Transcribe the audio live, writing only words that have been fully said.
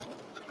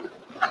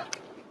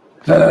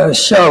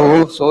下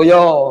午所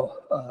要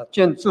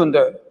见证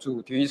的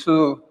主题是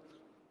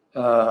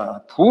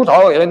葡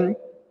萄园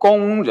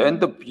工人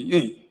的比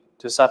喻。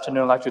This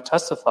afternoon, I'd like to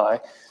testify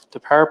the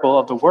parable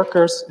of the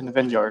workers in the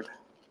vineyard.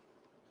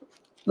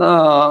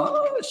 那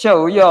下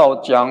午要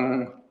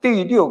讲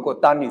第6个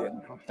单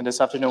元。And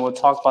this afternoon, we'll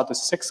talk about the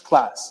 6th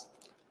class.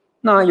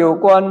 那有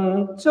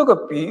关这个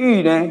比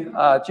喻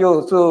呢，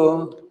就是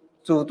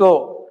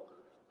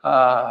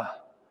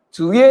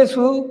主耶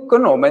稣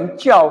跟我们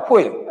教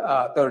会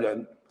的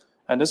人。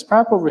And this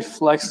parable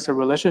reflects the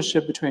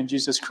relationship between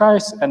Jesus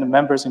Christ and the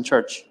members in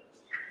church.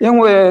 因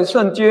为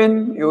圣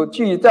经有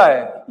记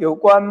载有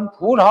关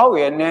葡萄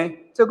园呢，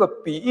这个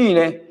比喻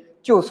呢，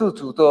就是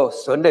指的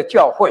神的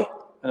教会。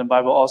And the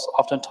Bible also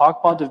often talks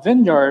about the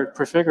vineyard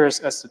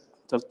prefigures as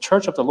the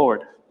church of the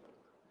Lord.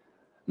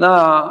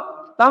 那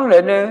当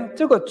然呢，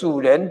这个主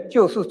人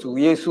就是主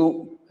耶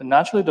稣。And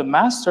naturally, the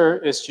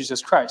master is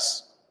Jesus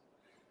Christ.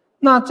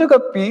 那这个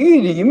比喻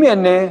里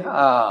面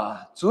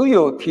呢，只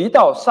有提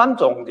到3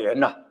种人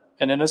呐。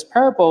And in this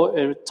parable,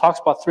 it talks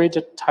about 3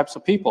 types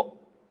of people.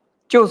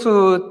 就是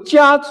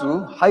家族，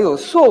还有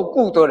受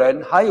雇的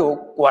人，还有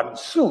管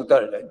束的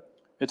人。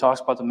It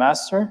talks about the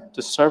master,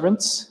 the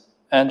servants,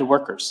 and the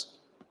workers.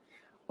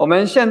 我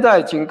们现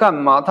在请看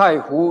马太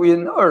福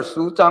音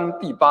20章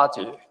第8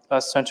节。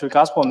Let's turn to the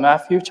Gospel of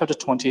Matthew, chapter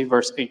 20,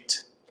 verse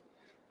 8.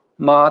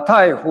 马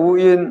太福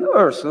音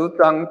20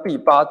章第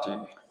8节。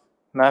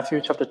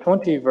Matthew chapter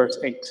 20, verse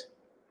 8.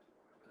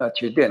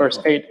 Verse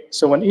 8.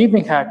 So when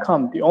evening had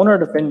come, the owner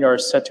of the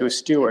vineyard said to his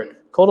steward,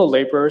 Call the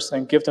laborers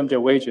and give them their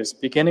wages,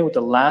 beginning with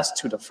the last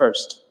to the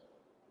first.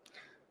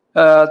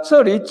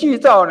 这里记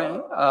载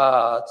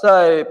呢，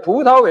在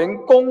葡萄园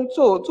工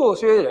作这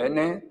些人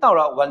呢，到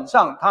了晚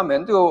上，他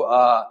们就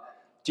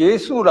结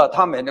束了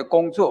他们的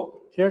工作。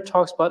Here it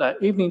talks about at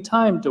evening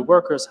time, the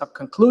workers have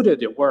concluded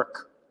their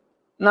work.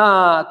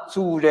 那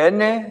主人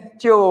呢，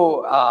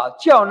就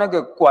叫那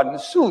个管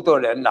束的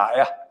人来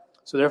啊。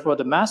So therefore,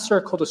 the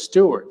master called the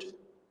steward.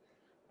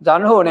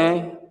 然后呢，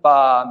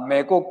把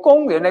每个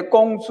工人的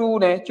工资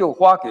呢，就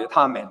发给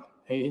他们。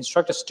He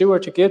instructed the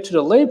steward to give to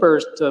the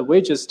laborers the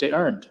wages they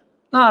earned.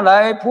 那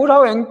来葡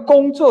萄园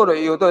工作的，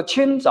有的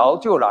清早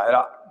就来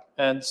了。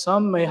And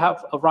some may have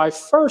arrived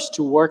first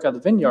to work at the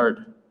vineyard.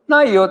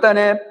 那有的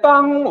呢，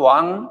傍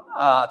晚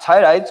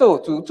才来做，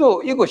只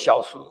做1个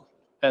小时。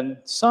And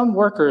some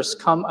workers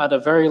come at a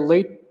very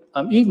late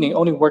evening,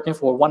 only working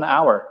for 1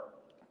 hour.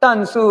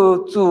 但是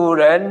主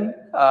人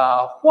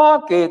发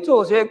给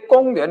这些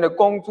工人的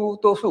工资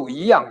都是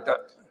一样的。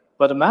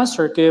But the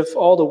master gives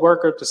all the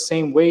workers the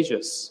same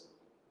wages.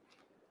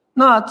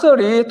 那这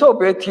里特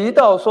别提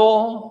到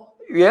说，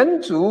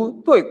园主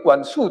对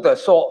管束的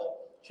说。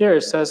Here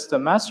it says the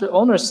master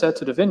owner said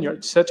to the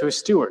vineyard, said to his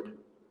steward.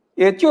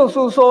 也就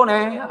是说呢，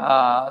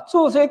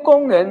这些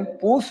工人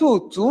不是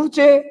直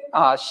接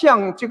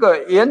向这个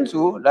园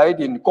主来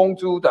领工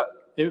资的。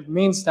It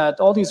means that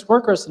all these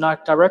workers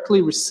not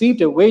directly receive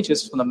their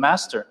wages from the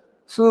master.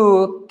 是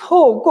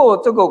透过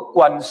这个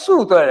管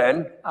束的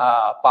人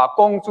把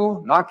工资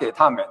拿给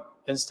他们。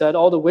Instead,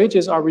 all the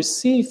wages are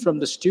received from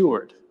the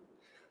steward.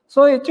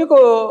 所以这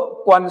个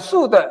管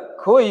束的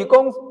可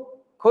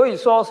以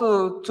说是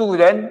主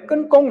人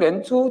跟工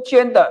人之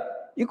间的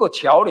一个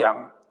桥梁。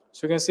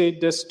So you can see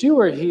the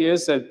steward, he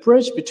is a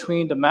bridge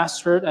between the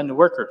master and the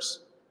workers.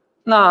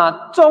 那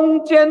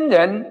中间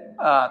人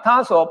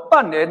他所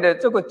扮演的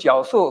这个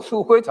角色是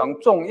非常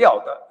重要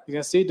的。You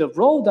can see the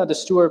role that the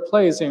steward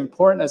plays is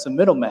important as a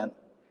middleman.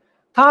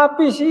 他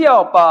必须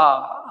要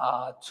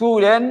把主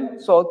人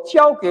所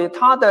交给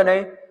他的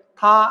呢，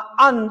他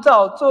按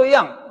照这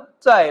样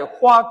再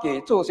发给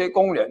这些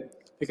工人。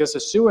Because the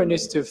steward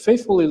needs to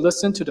faithfully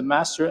listen to the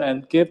master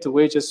and give the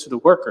wages to the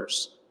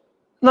workers.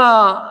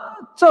 那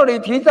这里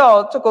提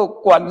到这个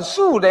管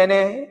束的呢，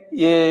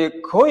也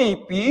可以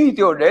比喻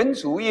的人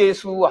主耶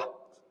稣啊。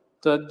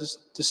The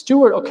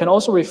steward can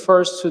also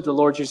refer to the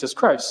Lord Jesus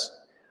Christ.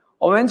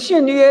 我们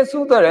信耶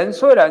稣的人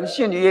虽然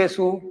信耶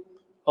稣，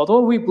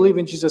 Although we believe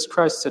in Jesus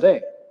Christ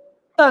today,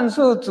 但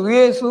是主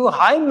耶稣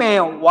还没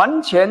有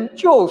完全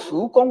救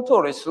赎工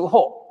作的时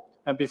候，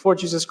 and before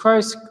Jesus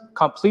Christ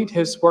complete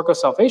his work of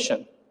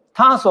salvation,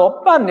 他所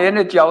扮演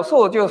的角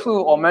色就是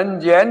我们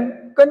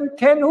人跟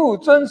天父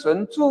真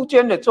神之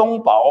间的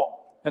中保。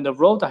and the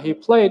role that he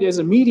played is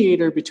a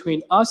mediator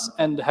between us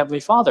and the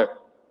Heavenly Father.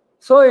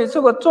 所以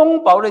这个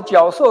中保的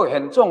角色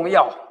很重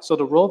要。So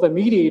the role of a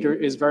mediator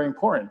is very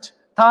important.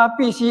 他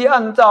必须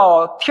按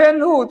照天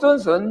父真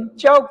神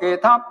交给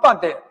他办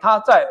的，他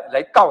再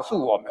来告诉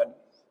我们。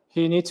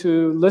He needs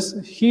to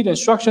heed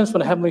instructions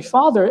from the Heavenly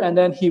Father, and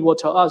then he will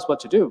tell us what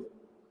to do.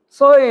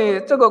 所以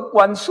这个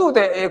管束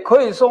的也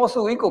可以说是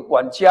一个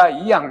管家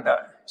一样的。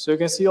So you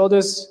can see all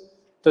this.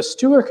 The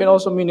steward can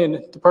also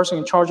mean the person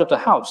in charge of the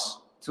house.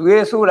 主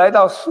耶稣来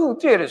到世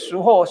界的时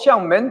候，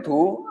向门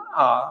徒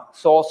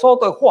所说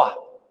的话，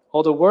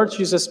 All the words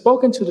Jesus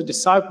spoken to the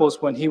disciples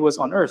when he was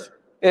on earth,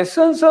 也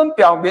深深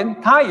表明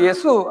他也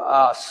是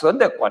神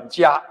的管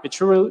家。it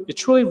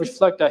truly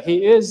reflects that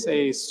he is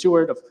a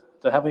steward of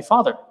the Heavenly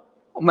Father.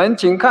 我们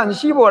请看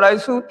希伯来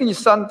书第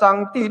3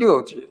章第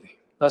6节。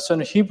Let's turn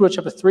to Hebrews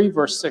chapter 3,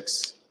 verse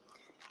 6.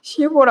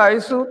 希伯来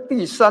书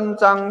第3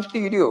章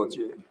第6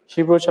节。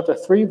Hebrews chapter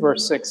 3,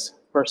 verse 6.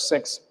 Verse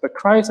 6. But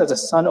Christ as a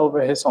son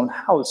over his own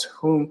house,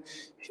 whom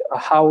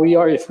how we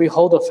are if we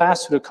hold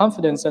fast to the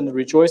confidence and the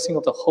rejoicing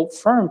of the hope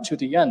firm to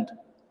the end.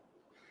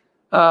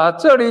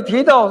 这里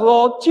提到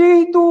说，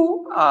基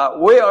督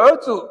为儿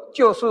子，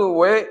就是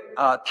为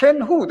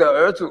天父的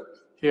儿子。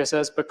Here it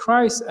says, but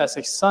Christ as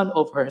a son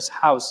over his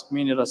house,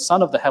 meaning the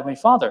son of the heavenly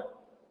Father.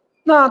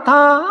 那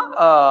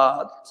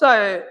他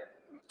在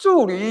治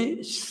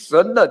理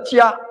神的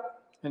家，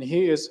 And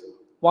he is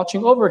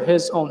watching over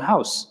his own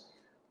house.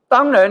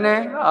 当然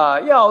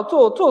呢，要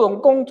做这种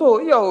工作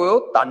要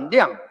有胆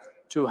量，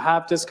 To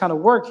have this kind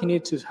of work, he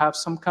needs to have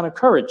some kind of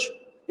courage.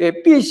 也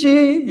必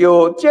须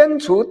有坚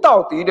持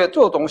到底的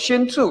这种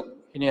心智， You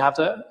need to have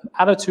the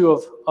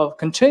attitude of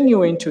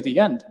continuing to the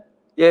end.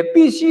 也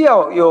必须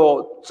要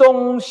有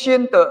忠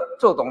心的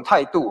这种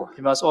态度。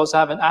 You must also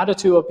have an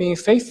attitude of being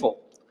faithful.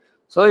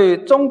 所以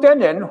中间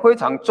人非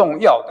常重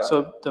要的。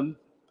 So the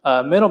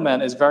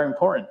middleman is very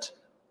important.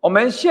 我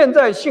们现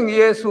在信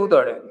耶稣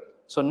的人，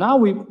 So now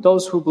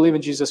those who believe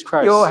in Jesus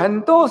有 Christ,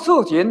 很多事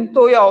情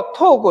都要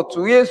透过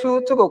主耶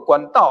稣这个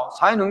管道，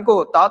才能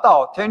够达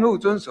到天父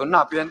真神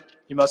那边。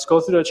 you must go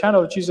through the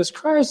channel of Jesus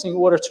Christ in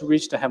order to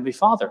reach the Heavenly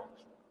Father.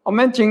 我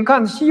们请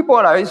看希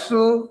伯来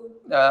书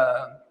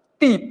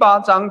第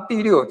8章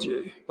第6节。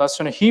 Let's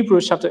turn to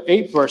Hebrews chapter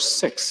 8, verse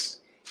 6.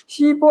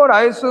 希伯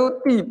来书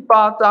第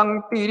8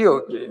章第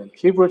6节。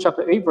 Hebrews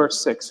chapter 8,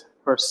 verse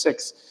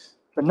 6.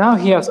 But now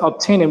he has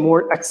obtained a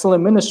more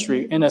excellent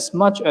ministry,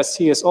 inasmuch as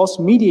he is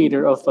also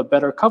mediator of a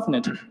better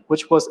covenant,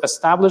 which was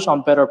established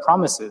on better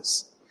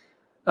promises.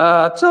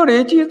 这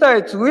里记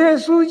载主耶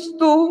稣基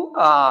督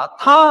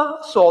他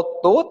所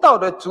得到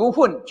的职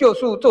分，就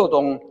是这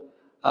种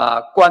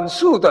管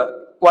束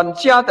的、管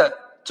家的、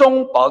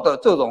中保的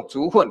这种职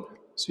分。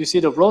 So you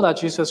see the role that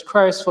Jesus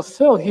Christ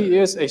fulfilled.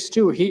 He is a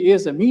steward. He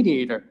is a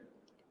mediator.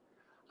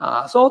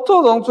 说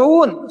这种职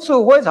分是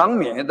非常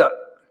美的。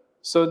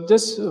 So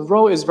this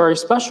role is very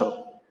special.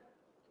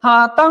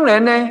 他当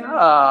然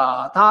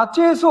呢，他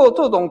接受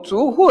这种职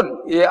分，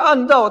也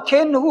按照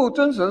天父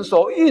真神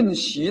所应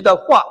许的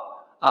话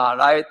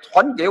来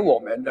传给我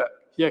们的。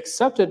 He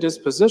accepted this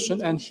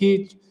position and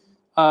he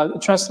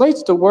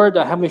translates the word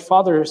that Heavenly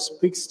Father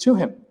speaks to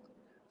him.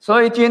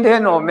 所以今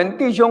天我们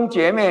弟兄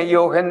姐妹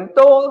有很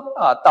多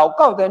祷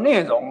告的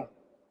内容，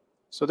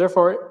 So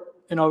therefore,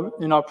 in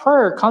our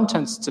prayer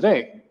contents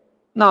today,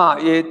 那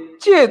也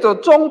借着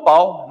中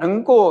保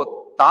能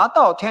够达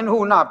到天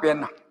父那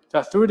边。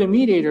 that through the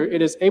mediator,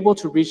 it is able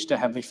to reach the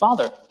Heavenly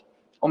Father.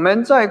 我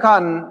们再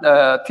看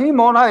提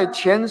摩太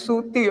前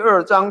书第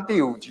2章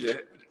第5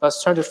节。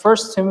 Let's turn to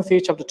 1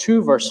 Timothy chapter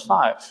 2, verse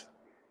 5.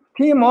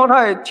 提摩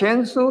太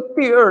前书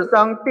第2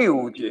章第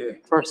5节。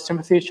 1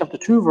 Timothy chapter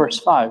 2, verse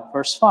 5.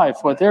 Verse 5.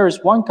 For there is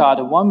one God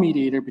and one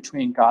mediator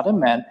between God and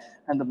man,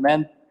 and the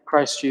man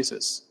Christ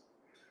Jesus.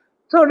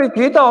 这里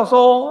提到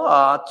说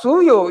只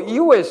有一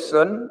位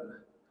神，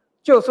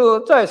就是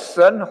在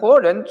神和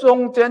人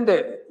中间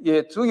的，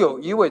也只有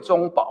一位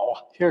中保。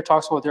 Here it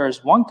talks about there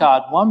is one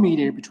God, one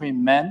mediator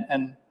between man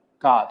and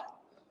God.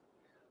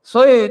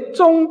 所以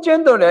中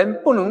间的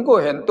人不能够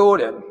很多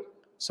人。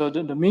 So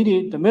the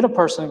middle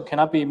person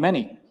cannot be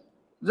many.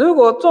 如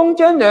果中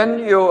间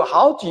人有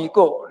好几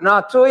个，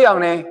那这样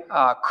呢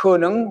可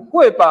能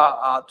会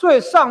把最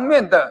上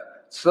面的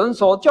神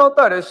所交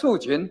代的事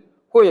情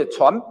会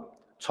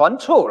传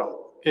错了。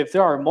 If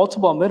there are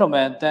multiple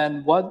middlemen,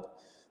 then what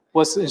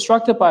was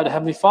instructed by the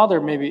Heavenly Father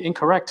may be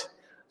incorrect.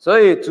 所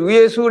以主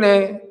耶稣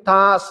呢，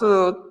他是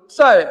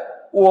在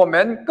我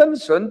们跟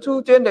神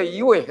之间的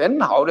一位很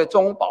好的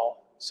中保。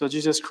 So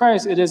Jesus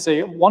Christ, it is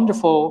a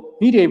wonderful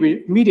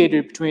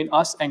mediator between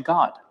us and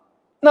God.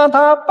 那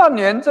他扮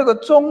演这个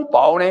中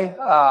保呢，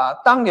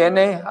当然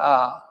呢，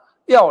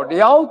要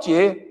了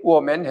解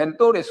我们很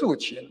多的事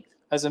情。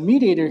 As a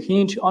mediator, he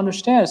needs to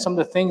understand some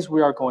of the things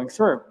we are going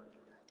through.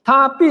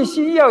 他必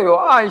须要有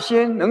爱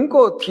心，能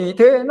够体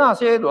贴那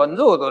些软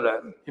弱的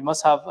人。 He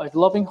must have a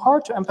loving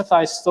heart to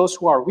empathize those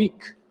who are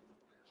weak.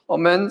 我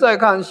们再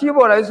看希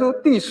伯来书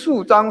第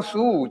4章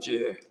15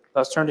节。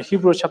 Let's turn to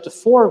Hebrews chapter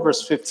 4,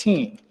 verse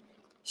 15.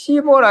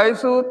 希伯来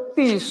书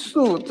第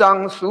4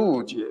章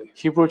15节。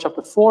 Hebrews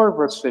chapter 4,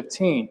 verse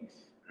 15.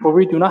 For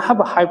we do not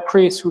have a high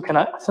priest who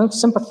cannot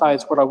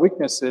sympathize with our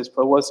weaknesses,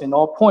 but was in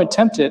all point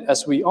tempted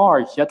as we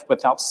are, yet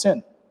without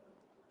sin.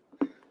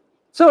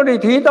 这里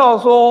提到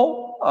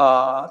说，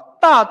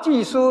大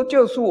祭司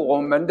就是我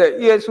们的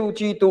耶稣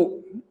基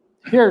督。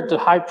 Here, the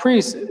high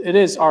priest, it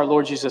is our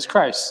Lord Jesus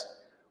Christ.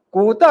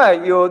 古代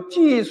有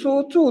祭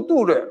司制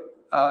度的，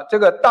这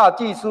个大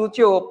祭司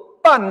就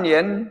扮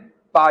演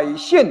百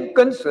姓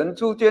跟神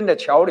之间的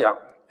桥梁。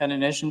 And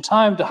in ancient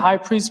time, the high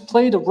priest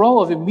played the role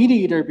of a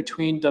mediator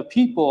between the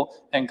people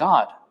and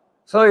God.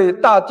 所以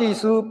大祭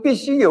司必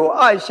须有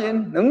爱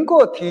心，能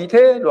够体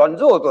贴软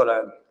弱的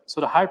人。 So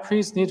the high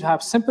priest needs to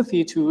have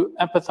sympathy to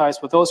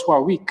empathize with those who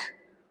are weak.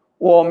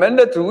 我们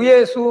的主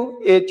耶稣，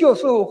也就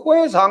是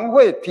非常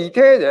会体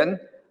贴人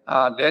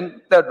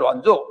的软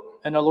弱。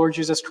And our Lord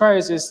Jesus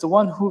Christ is the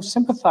one who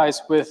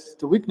sympathized with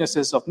the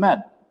weaknesses of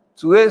men.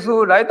 主耶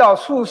稣来到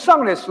世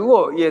上的时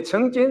候，也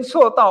曾经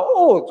受到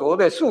恶浊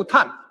的试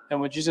探。And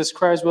when Jesus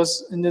Christ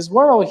was in this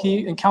world,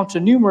 he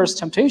encountered numerous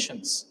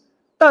temptations.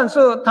 但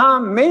是他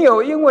没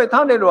有因为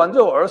他的软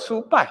弱而失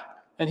败。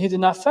And he did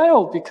not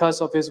fail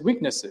because of his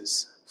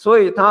weaknesses. 所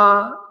以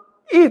他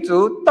一直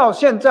到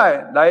现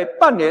在来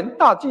扮演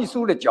大祭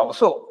司的角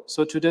色。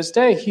So to this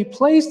day, he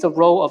plays the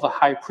role of a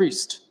high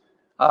priest.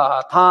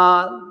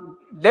 他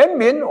怜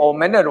悯我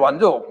们的软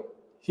弱。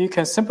He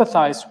can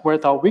sympathize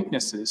with our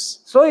weaknesses.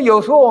 所以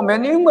有时候我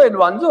们因为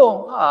软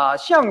弱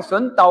向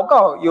神祷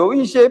告，有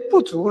一些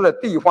不足的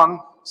地方。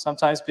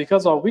Sometimes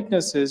because of our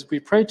weaknesses, we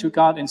pray to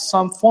God in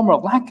some form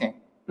of lacking.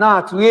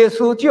 那主耶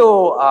稣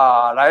就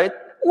来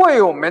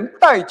为我们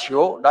代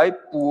求，来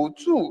补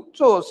助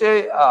这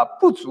些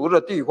不足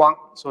的地方。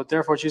So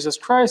therefore, Jesus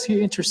Christ,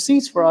 he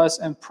intercedes for us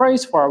and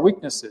prays for our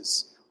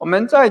weaknesses. 我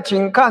们再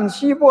请看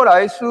希伯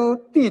来书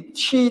第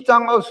7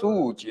章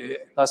25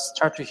节。Let's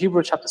turn to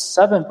Hebrews chapter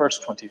 7, verse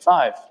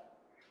 25.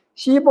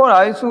 希伯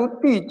来书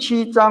第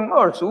7章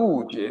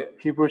25节。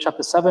Hebrews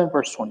chapter 7,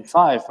 verse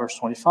 25. Verse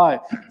 25.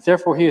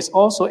 Therefore, he is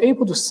also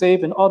able to save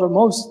and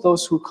uttermost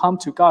those who come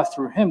to God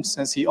through him,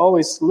 since he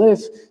always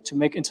lived to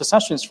make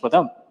intercessions for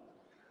them.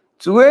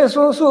 主耶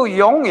稣是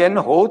永远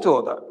活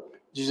着的。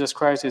Jesus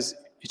Christ is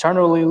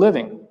eternally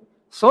living.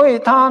 所以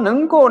他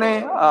能够呢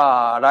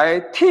来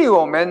替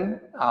我们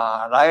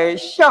来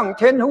向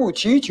天父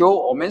祈求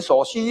我们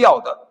所需要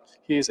的。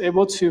He is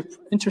able to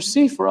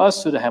intercede for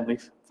us to the Heavenly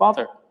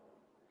Father.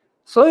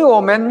 所以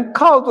我们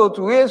靠着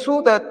主耶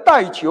稣的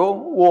代求，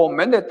我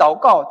们的祷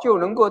告就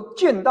能够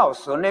进到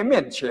神的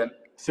面前。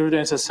Through the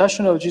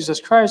intercession of Jesus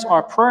Christ,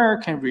 our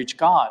prayer can reach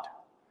God.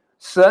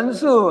 神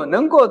是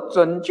能够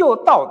拯救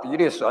到底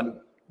的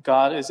神。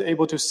 God is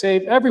able to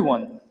save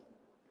everyone.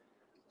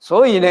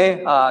 所以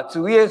呢，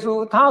主耶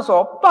稣他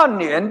所扮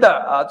演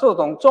的这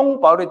种中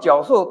保的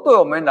角色，对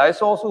我们来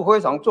说是非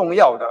常重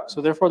要的。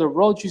So therefore, the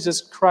role Jesus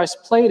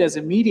Christ played as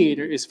a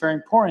mediator is very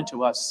important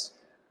to us.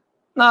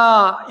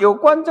 那有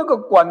关这个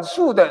管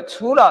束的，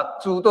除了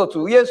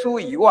主耶稣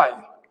以外，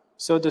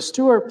 So the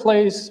steward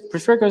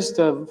prefigures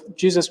the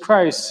Jesus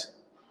Christ.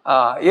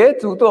 也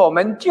指着我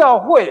们教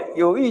会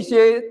有一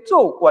些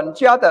做管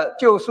家的，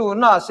就是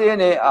那些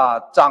呢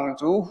长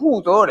族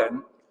负责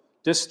人。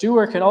The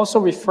steward can also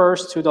refer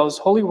to those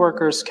holy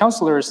workers,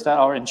 counselors that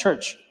are in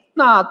church.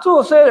 那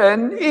这些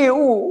人义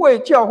务为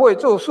教会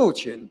做事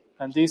情，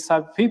 And these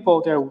type of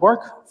people, they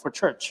work for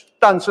church.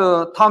 但是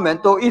他们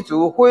都一直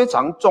非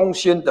常忠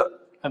心的。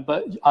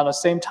But at the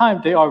same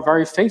time, they are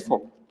very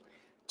faithful.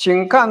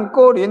 请看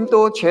哥林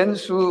多前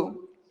书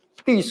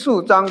第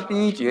4章第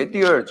1节、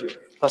第2节。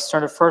Let's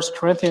turn to 1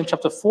 Corinthians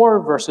chapter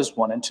 4, verses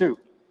 1 and 2.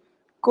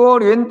 哥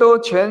林多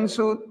前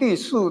书第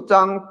4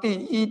章第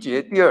1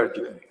节、第2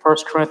节。1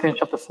 Corinthians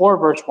chapter 4,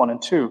 verse 1 and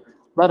 2.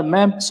 Let a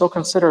man so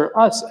consider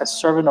us as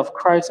servants of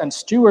Christ and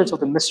stewards of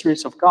the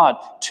mysteries of God.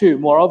 2.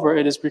 Moreover,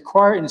 it is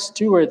required in a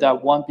steward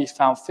that one be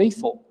found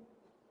faithful.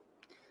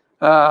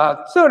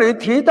 这里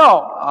提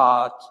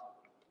到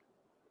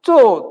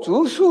做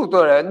主事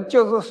的人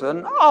就是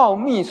神奥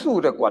秘术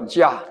的管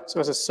家。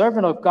 So as a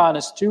servant of God and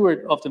a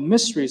steward of the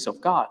mysteries of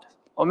God.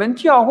 我们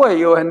教会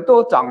有很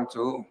多长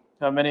族，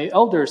 There are many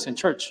elders in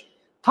church.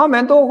 他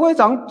们都非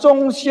常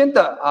忠心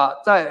的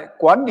在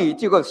管理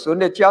这个神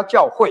的家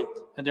教会。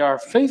 And they are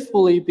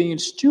faithfully being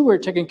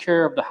steward, taking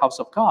care of the house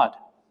of God.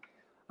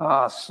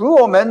 使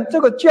我们这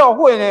个教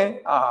会呢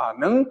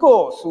能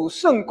够使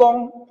圣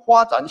工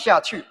发展下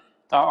去。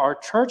 That our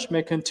church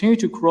may continue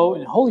to grow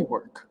in holy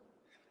work.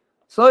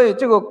 所以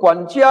这个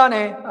管家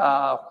呢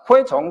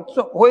非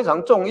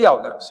常重要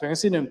的。 So you can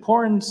see the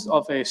importance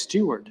of a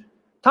steward.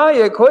 他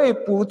也可以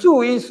补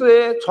助一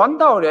些传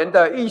道人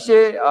的一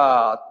些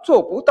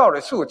做不到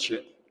的事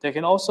情。 They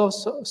can also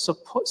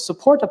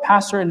support the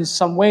pastor in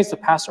some ways the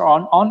pastor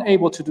are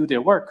unable to do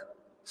their work.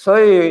 所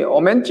以我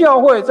们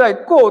教会在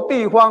各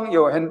地方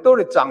有很多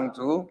的长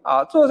族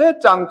这些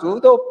长族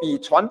都比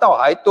传道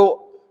还多。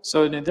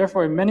 So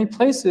therefore, in many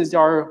places,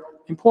 there are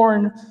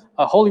important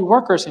holy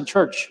workers in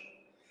church.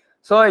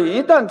 所以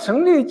一旦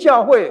成立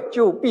教会，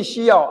就必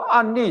须要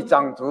按立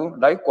长族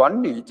来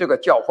管理这个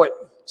教会。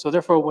 So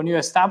therefore, when you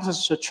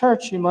establish a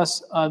church, you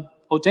must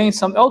ordain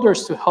some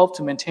elders to help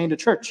to maintain the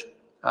church.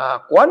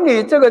 管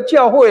理这个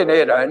教会的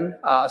人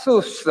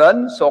是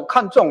神所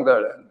看重的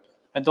人。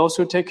 And those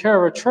who take care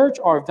of a church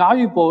are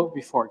valuable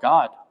before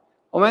God.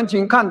 我们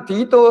请看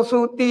提多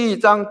书第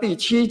1章第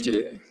7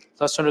节。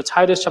 Let's turn to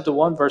Titus chapter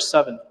 1, verse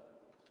 7.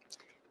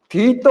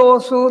 提多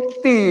书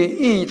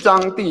第1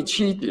章第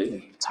7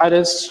节。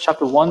 Titus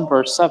chapter 1,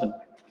 verse 7.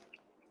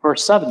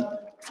 Verse 7.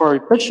 For a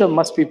bishop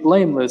must be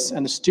blameless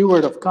and a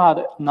steward of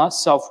God, not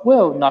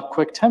self-willed, not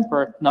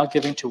quick-tempered, not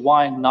given to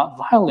wine, not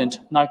violent,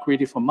 not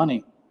greedy for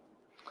money.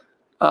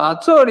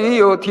 这里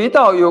有提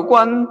到有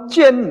关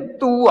监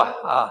督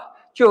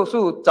就是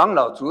长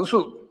老执事。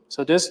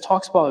 So this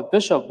talks about a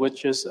bishop,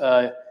 which is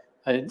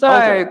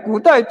在古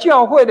代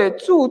教会的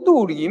制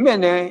度里面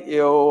呢，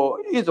有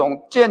一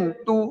种监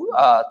督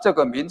这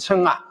个名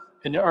称啊。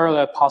In the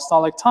early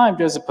apostolic time,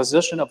 there's a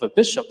position of a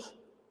bishop.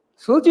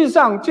 实际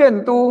上，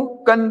监督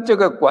跟这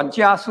个管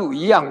家是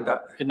一样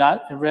的。In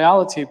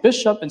reality,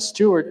 bishop and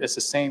steward is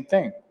the same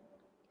thing.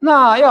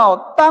 那要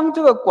当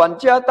这个管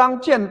家、当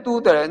监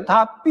督的人，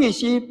他必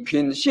须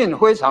品性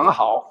非常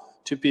好。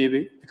To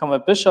become a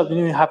bishop, you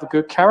need to have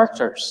good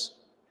characters.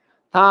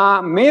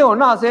 他没有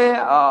那些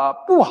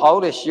不好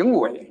的行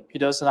为。He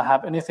does not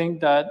have anything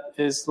that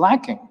is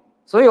lacking.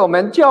 所以我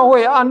们教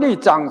会安立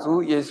长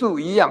子也是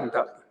一样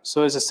的。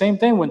So it's the same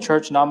thing when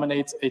church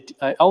nominates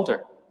an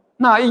elder.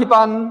 那一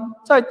般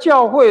在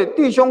教会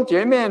弟兄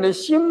姐妹的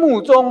心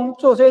目中，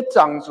这些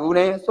长子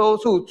呢，都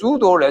是值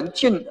得人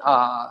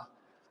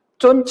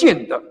尊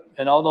敬的。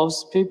And all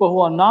those people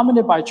who are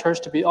nominated by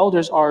church to be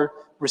elders are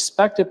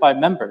respected by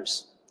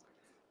members.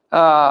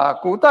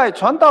 古代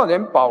传道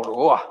人保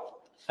罗啊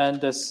And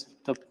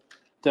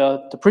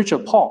the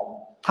preacher Paul,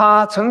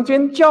 他曾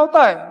经交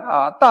代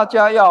大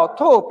家要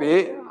特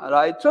别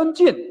来尊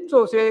敬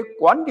这些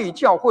管理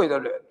教会的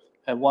人。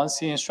and once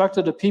he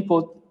instructed the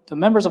people, the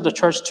members of the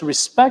church, to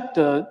respect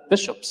the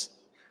bishops.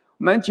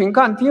 我们请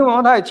看提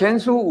摩太前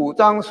书5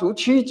章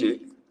17节。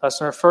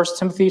That's in 1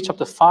 Timothy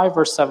chapter 5,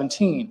 verse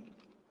 17.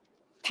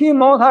 提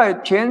摩太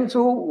前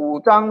书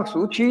5章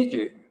17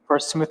节。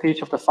1 Timothy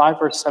chapter 5,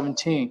 verse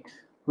 17.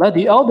 Let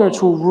the elders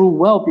who rule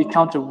well be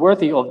counted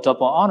worthy of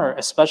double honor,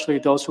 especially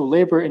those who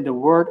labor in the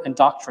word and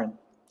doctrine.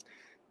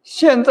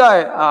 现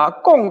在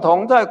共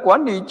同在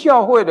管理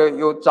教会的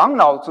有长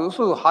老、执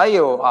事，还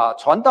有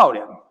传道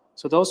人。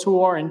So those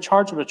who are in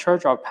charge of the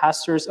church are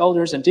pastors,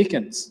 elders, and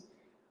deacons.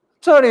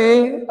 这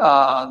里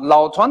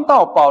老传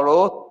道保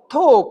罗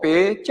特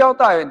别交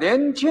代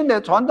年轻的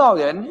传道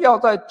人要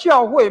在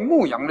教会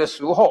牧养的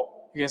时候，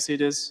 You can see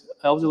this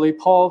elderly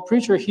Paul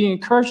preacher, he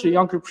encouraged the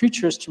younger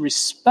preachers to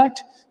respect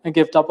and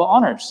give double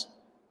honors.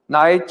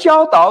 来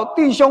教导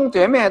弟兄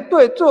姐妹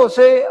对这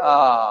些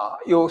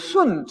有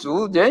顺职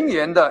人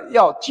员的，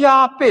要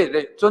加倍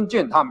的尊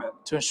敬他们。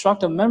To instruct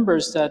the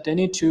members that they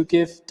need to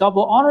give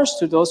double honors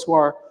to those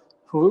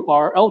who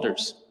are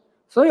elders.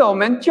 所以，我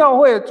们教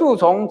会自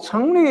从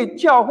成立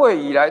教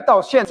会以来到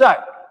现在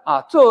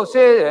这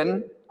些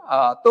人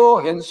都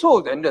很受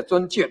人的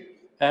尊敬。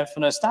And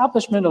from the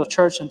establishment of the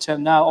church until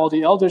now, all the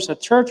elders at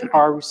church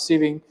are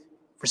receiving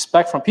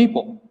respect from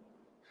people.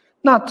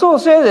 那这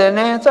些人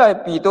呢，在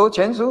彼得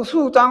前书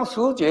4章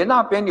10节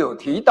那边有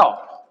提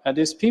到。And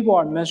these people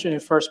are mentioned in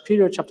 1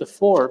 Peter chapter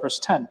 4, verse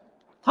 10.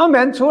 他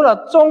们除了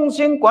忠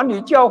心管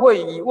理教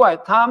会以外，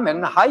他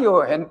们还有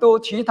很多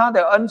其他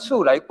的恩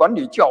赐来管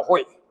理教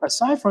会。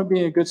Aside from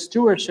being a good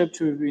stewardship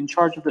to be in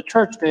charge of the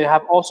church, they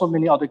have also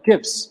many other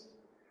gifts.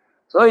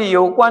 所以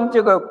有关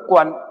这个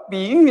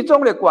比喻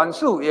中的管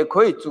事，也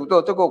可以指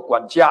的这个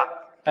管家。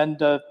And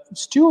the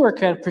steward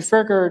can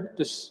prefigure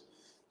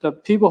the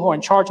people who are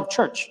in charge of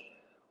church.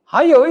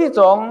 还有一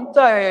种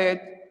在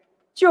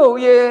旧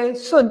约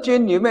圣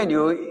经里面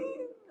有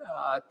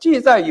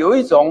记载，有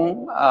一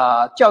种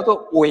叫做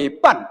委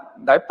办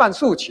来办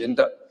事情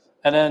的。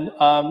And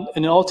then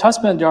in the Old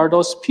Testament, there are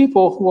those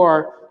people who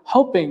are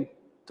helping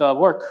the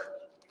work.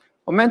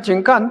 我们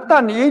请看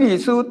但以理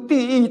书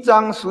第1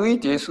章11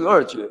节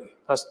12节。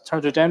Let's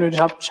turn to Daniel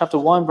chapter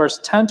 1, verse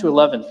 10 to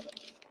 11.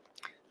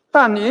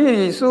 但以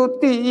理书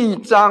第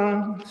1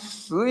章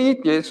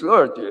11节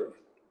12节。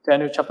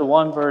Daniel chapter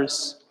 1,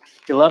 verse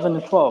 11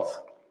 and 12.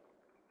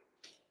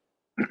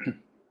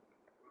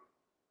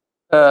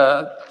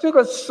 这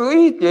个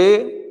11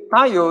节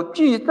它有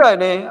记载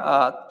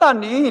呢，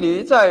但以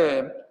理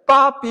在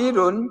巴比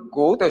伦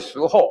国的时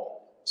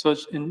候。So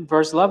in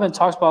verse 11 it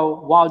talks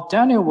about while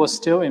Daniel was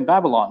still in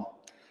Babylon.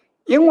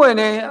 因为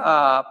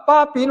呢，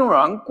巴比伦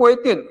人规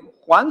定，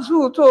凡是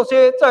这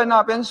些在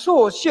那边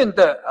受训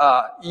的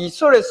以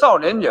色列少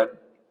年人，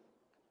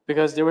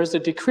 Because there was a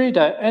decree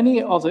that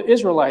any of the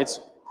Israelites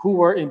who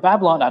were in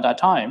Babylon at that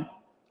time,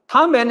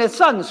 他们的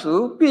膳食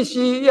必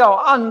须要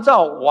按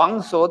照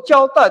王所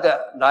交代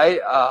的来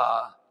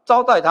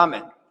招待他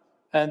们。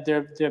and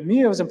their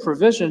meals and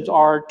provisions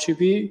are to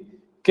be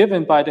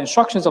given by the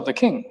instructions of the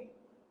king.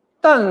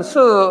 但是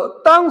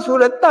当时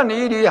的但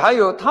以理还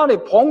有他的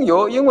朋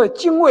友，因为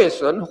敬畏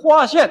神，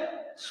发现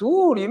食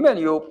物里面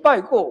有拜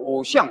过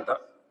偶像的。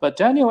But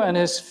Daniel and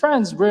his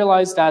friends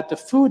realized that the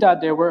food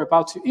that they were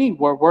about to eat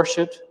were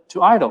worshipped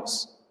to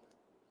idols.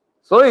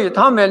 所以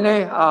他们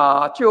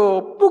呢就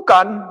不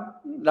敢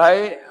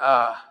来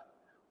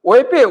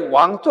违背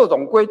王这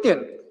种规定。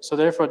So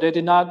therefore they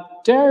did not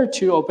dare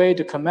to obey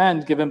the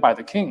command given by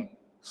the king.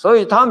 所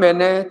以他们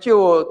呢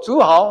就只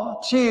好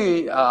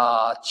去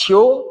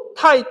求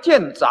太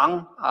监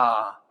长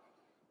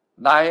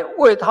来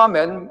为他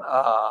们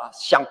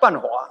想办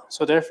法。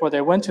So therefore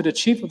they went to the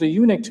chief of the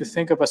eunuch to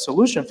think of a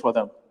solution for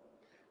them.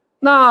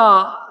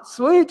 那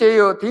11节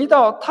有提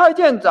到太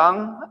监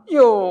长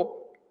又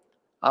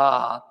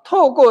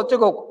透过这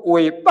个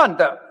委办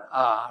的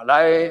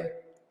来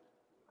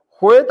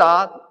回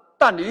答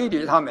但以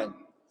理他们。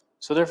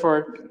So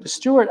therefore, the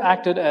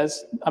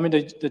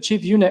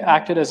chief eunuch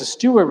acted as a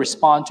steward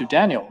respond to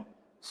Daniel.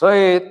 所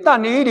以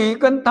但以理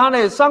跟他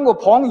那3个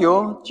朋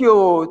友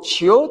就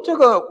求这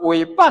个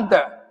委办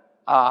的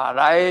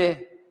来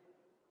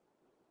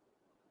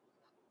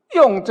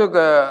用这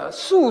个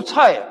素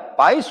菜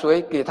白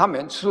水给他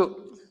们吃。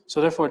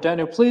So therefore,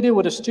 Daniel pleaded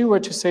with the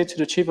steward to say to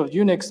the chief of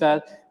eunuchs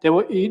that they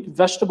will eat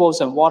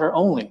vegetables and water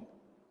only.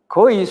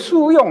 可以试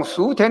用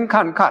10天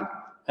看看。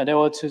And they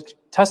were to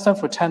test them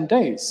for 10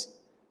 days.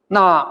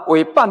 那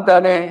委办的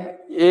呢，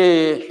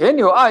也很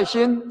有爱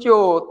心，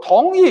就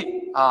同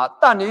意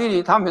但以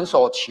理他们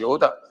所求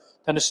的。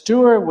Then the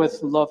steward,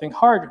 with loving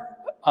heart,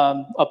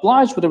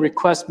 obliged with the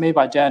request made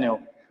by Daniel.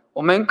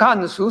 我们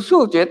看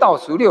14节到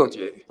16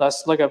节。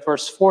Let's look at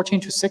verse 14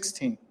 to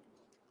 16.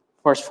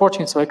 Verse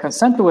 14, so he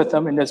consented with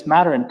them in this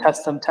matter and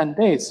tested them 10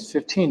 days.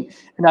 15,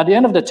 and at the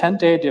end of the 10th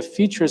day, their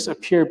features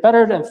appeared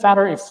better and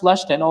fatter in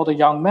flesh than all the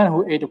young men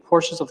who ate the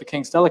portions of the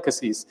king's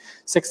delicacies.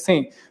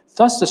 16,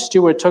 thus the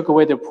steward took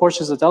away their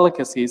portions of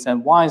delicacies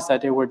and wines that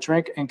they were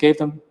drink and gave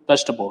them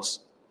vegetables.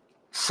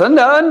 神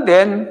的恩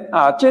典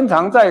经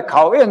常在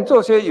考验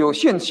这些有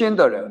信心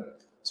的人。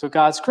So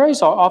God's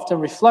grace are often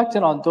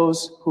reflected on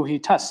those who he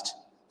tests.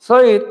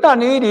 所以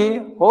但以理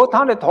和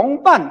他的同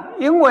伴，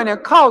因为呢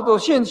靠着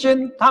信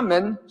心，他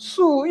们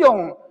试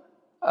用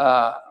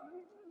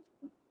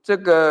这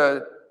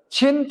个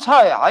青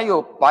菜还有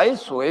白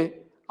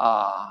水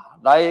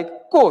来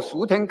过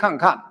10天看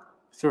看。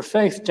Through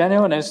faith,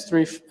 Daniel and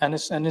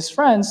his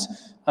friends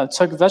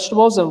took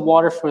vegetables and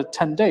water for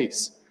 10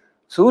 days.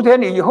 10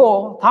天以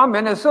后，他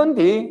们的身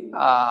体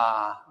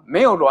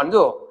没有软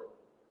弱，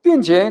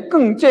并且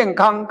更健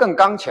康、更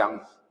刚强。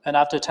And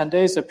after 10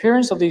 days, the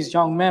appearance of these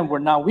young men were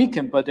not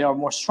weakened, but they are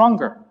more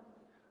stronger.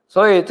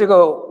 所以这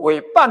个委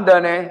办的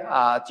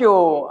呢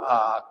就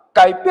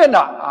改变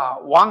了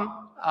王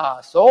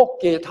所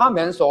给他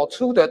们所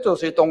出的这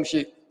些东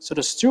西。So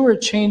the steward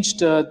changed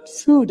the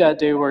food that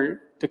they were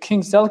the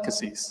king's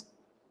delicacies.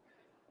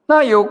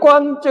 那有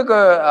关这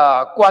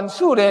个管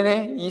束的呢，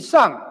以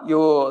上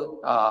有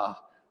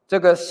这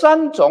个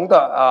3种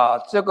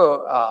的这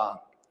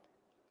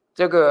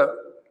个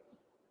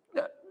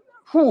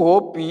符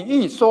合比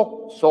喻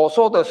所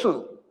说的事。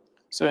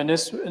So in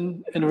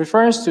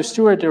reference to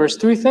steward, there was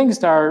 3 things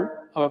that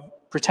are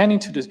pertaining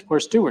to the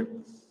word steward.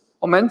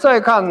 我们再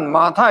看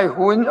马太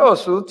福音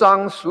20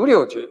章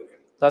16节。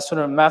Let's turn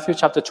to Matthew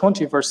chapter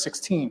 20, verse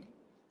 16.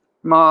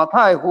 马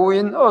太福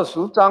音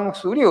20章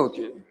16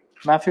节。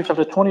Matthew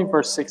chapter 20,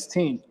 verse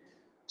 16.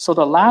 So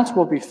the last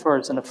will be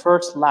first, and the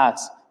first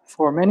last.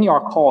 For many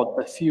are called,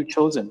 but few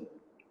chosen.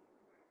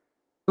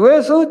 主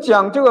耶稣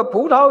讲这个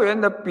葡萄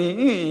园的比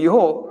喻以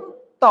后，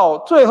到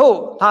最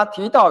后他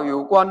提到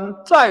有关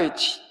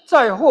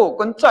在后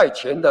跟在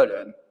前的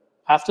人。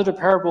After the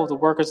parable of the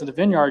workers in the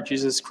vineyard,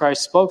 Jesus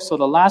Christ spoke, so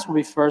the last will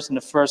be first, and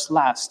the first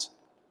last.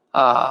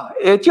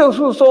 也就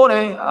是说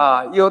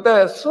呢，有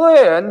的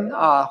虽然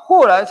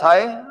后来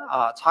才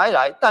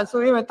来，但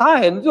是因为他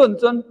很认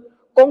真，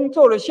工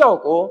作的效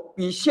果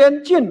比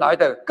先进来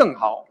的更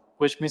好。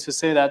Which means to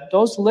say that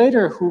those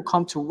later who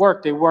come to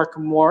work, they work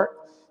more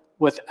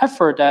with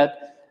effort, that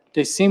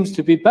they seems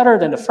to be better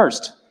than the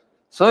first.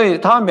 所以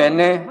他们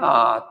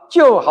呢，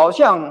就好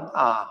像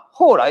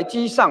后来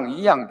居上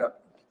一样的。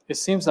It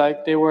seems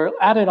like they were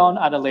added on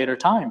at a later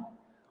time.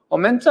 我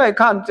们再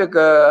看这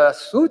个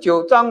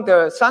19章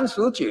的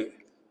30节。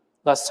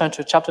Let's turn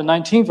to chapter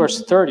 19,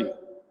 verse 30.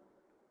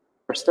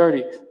 Verse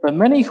 30. But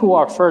many who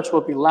are first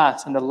will be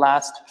last, and the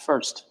last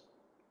first.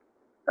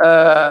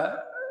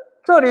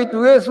 这里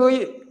主耶稣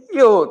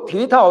又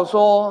提到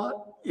说，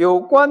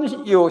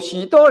有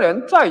许多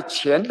人在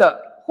前的，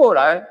后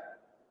来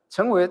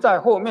成为在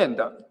后面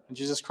的。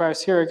Jesus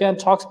Christ here again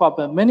talks about,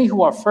 but many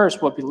who are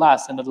first will be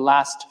last, and the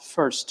last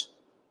first.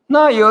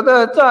 那有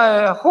的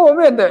在后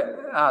面的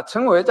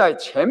成为在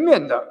前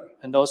面的。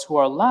And those who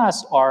are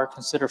last are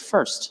considered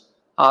first.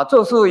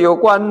 这是有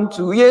关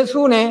主耶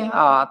稣呢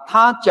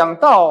他讲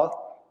到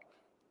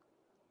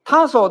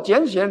他所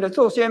拣选的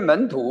这些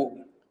门徒。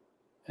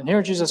And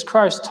here Jesus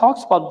Christ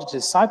talks about the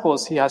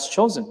disciples he has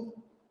chosen.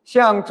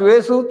 像主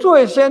耶稣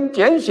最先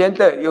拣选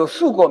的有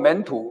4个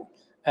门徒。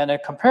And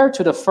compared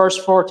to the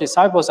first 4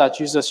 disciples that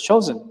Jesus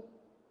chosen.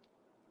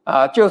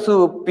 就是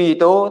彼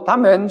得他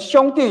们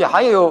兄弟，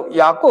还有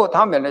雅各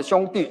他们的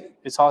兄弟。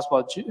It talks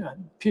about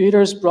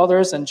Peter's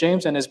brothers and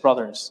James and his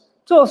brothers.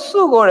 这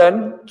4个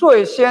人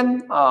最先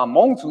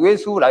蒙主耶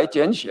稣来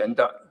拣选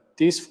的。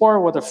These 4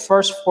 were the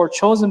first 4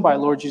 chosen by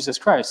Lord Jesus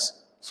Christ.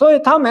 所以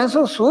他们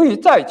是属于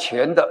在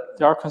前的。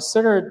They are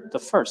considered the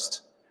first.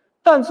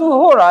 但是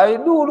后来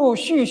陆陆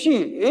续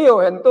续也有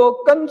很多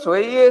跟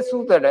随耶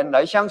稣的人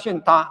来相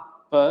信他。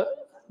But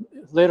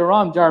later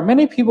on, there are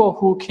many people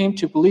who came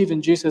to believe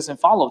in Jesus and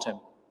followed him.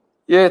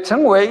 也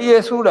成为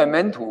耶稣的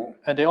门徒。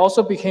And they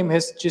also became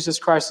Jesus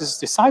Christ's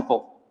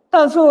disciple.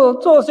 但是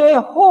这些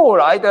后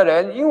来的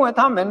人，因为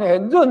他们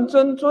很认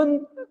真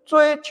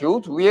追求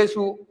主耶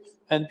稣。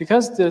And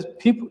because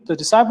the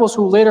disciples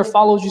who later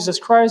followed Jesus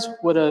Christ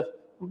with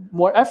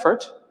more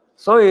effort,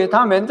 所以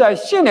他们在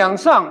信仰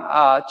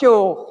上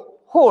就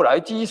后来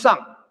居上。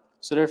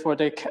So therefore,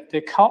 they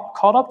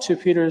caught up to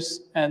Peter's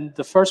and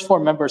the first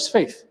 4 members'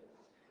 faith.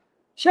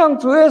 像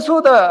主耶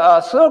稣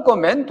的12个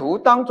门徒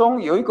当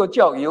中，有一个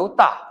叫犹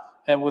大，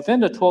 And within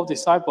the 12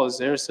 disciples,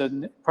 there's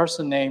a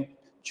person named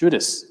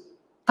Judas.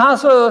 他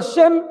是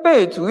先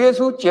被主耶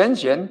稣拣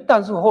选，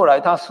但是后来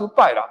他失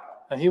败了。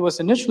And he was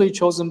initially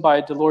chosen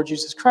by the Lord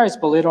Jesus Christ,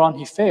 but later on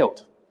he failed.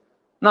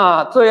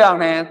 那这样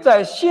呢，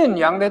在信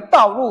仰的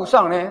道路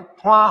上呢，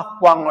他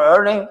反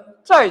而呢，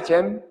在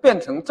前变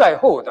成在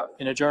后的。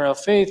In a journey of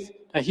faith,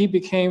 that he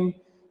became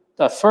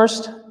the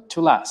first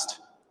to last.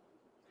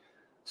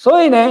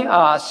 所以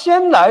呢，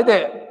先来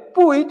的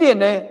不一定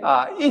呢，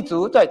一直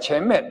在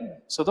前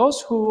面。So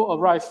those who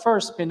arrive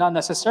first may not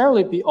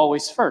necessarily be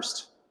always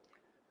first.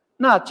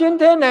 那今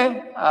天呢，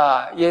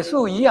也是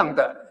一样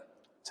的。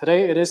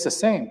Today it is the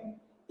same.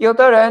 有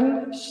的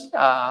人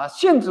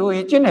信主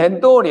已经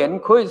很多年，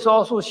可以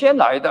说是先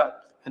来的。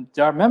And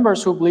there are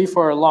members who believe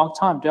for a long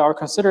time. They are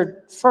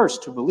considered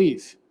first to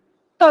believe.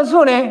 但是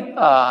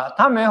呢，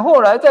他们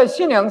后来在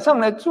信仰上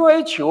的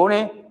追求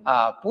呢，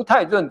不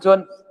太认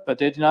真。But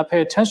they did not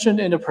pay attention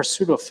in the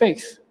pursuit of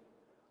faith.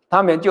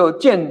 他们就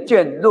渐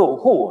渐落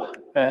后。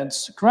And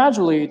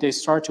gradually they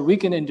start to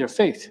weaken in their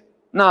faith.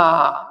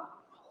 那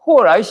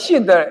后来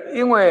信的，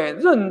因为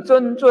认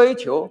真追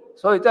求，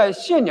所以在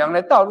信仰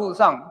的道路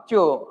上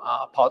就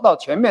跑到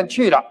前面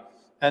去了。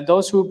And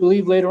those who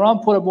believe later on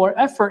put more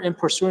effort in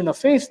pursuing the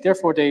faith.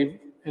 Therefore, they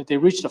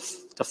reach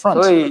the front.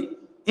 所以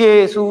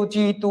耶稣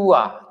基督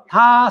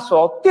他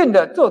所定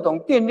的这种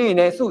定律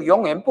呢，是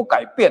永远不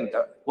改变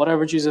的。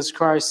Whatever Jesus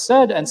Christ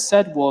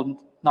said will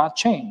not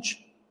change.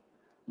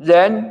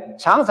 人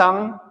常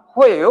常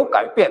会有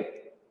改变，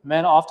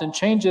 Man often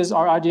changes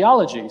our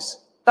ideologies.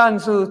 但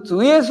是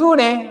主耶稣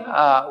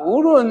呢，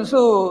无论是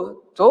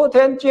昨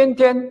天、今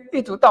天，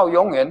一直到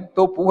永远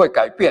都不会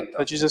改变的。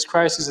But Jesus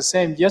Christ is the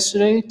same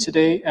yesterday,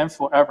 today, and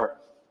forever.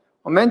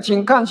 我们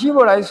请看希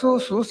伯来书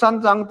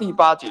13章第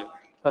8节。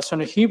Let's turn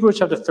to Hebrews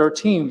chapter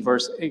 13,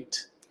 verse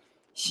 8.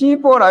 希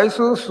伯来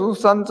书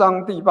13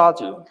章第8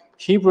节。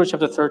Hebrews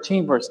chapter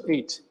 13, verse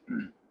 8.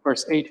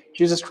 Verse 8.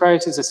 Jesus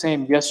Christ is the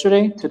same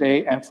yesterday,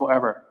 today, and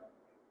forever.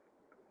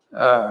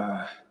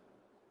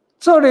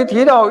 这里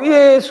提到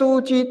耶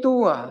稣基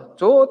督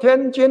昨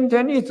天、今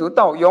天一直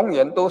到永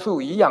远都是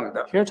一样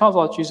的。 Here it talks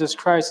about Jesus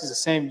Christ is the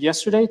same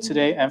yesterday,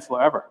 today, and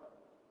forever.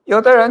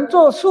 有的人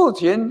做事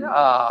情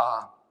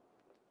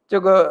这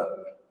个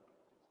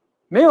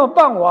没有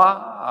办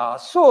法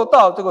受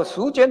到这个时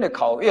间的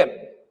考验。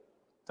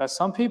That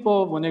some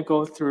people, when they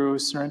go through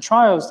certain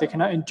trials, they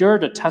cannot endure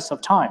the test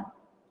of time.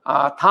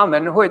 他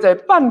们会在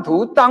半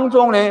途当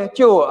中呢，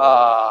就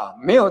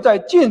没有在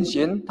进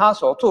行他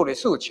所做的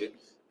事情。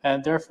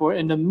And therefore,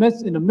 in the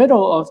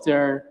middle of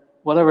their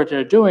whatever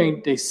they're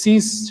doing, they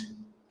ceased.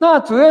 那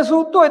主耶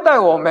稣对待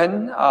我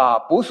们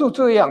不是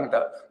这样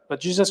的。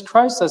But Jesus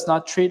Christ does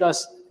not treat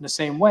us in the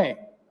same way.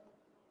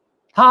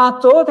 他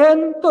昨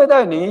天对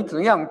待你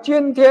怎样，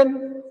今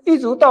天一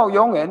直到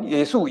永远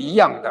也是一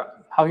样的。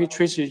How he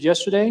treats you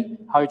yesterday,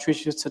 how he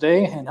treats you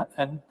today,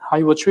 and how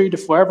he will treat you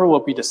forever will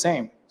be the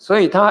same. 所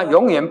以他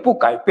永远不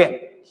改变。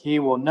 He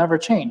will never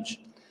change.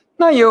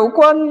 那有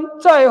关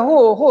在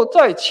后或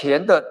在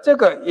前的这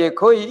个，也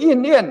可以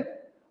应验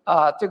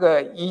这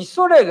个以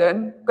色列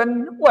人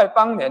跟外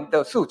邦人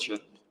的事情。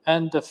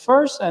And the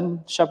first and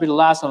shall be the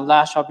last, and the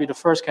last shall be the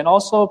first can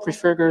also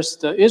prefigures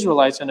the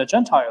Israelites and the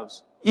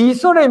Gentiles. 以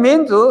色列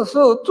民族是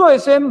最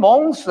先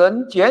蒙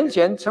神拣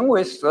选成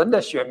为神的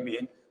选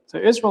民。The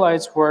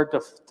Israelites were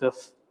the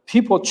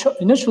people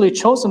initially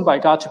chosen by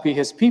God to be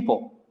his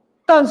people.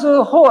 但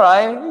是后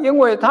来因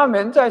为他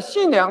们在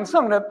信仰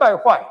上的败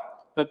坏，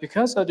 But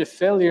because of the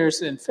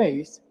failures in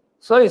faith,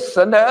 所以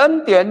神的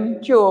恩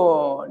典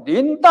就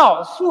临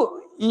到是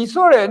以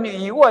色列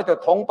人以外的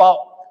同胞。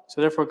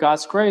 so therefore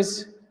God's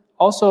grace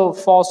also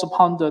falls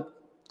upon the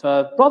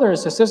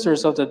brothers and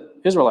sisters of the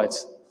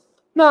Israelites.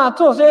 那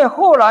这些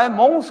后来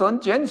蒙神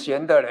拣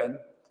选的人，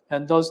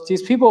 And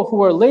these people who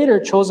were later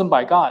chosen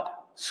by God,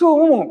 数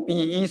目比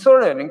以色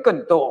列人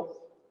更多。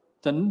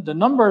 the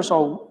numbers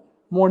are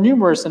more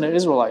numerous than the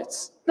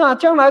Israelites. 那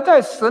将来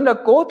在神的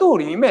国度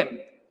里面，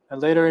 And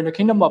later in the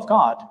kingdom of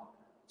God,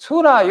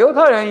 除了犹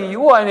太人以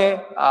外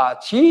呢，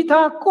其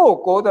他各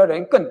国的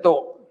人更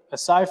多。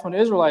 aside from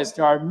the Israelites,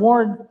 there are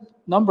more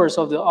numbers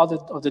of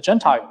the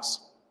Gentiles.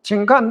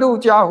 请看路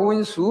加福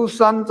音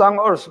13章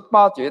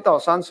28节到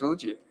30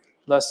节。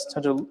 Let's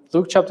turn to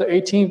Luke chapter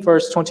 18,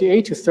 verse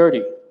 28 to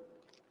 30.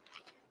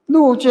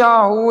 路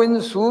加福音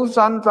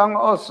13章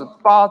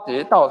28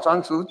节到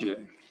30节。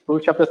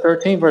 Luke chapter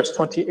 13, verse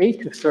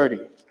 28 to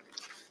 30.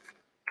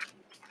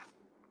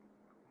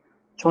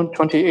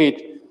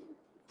 28.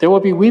 There will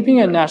be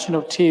weeping and gnashing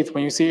of teeth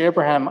when you see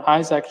Abraham,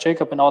 Isaac,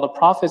 Jacob, and all the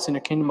prophets in the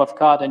kingdom of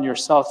God, and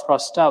yourself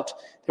thrust out.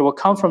 They will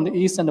come from the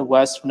east and the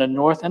west, from the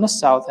north and the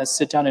south, and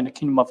sit down in the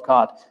kingdom of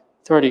God.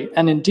 30.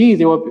 And indeed,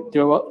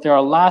 there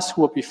are last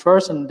who will be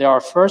first, and there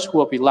are first who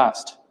will be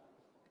last.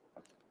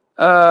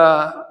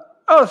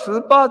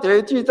 28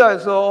节记载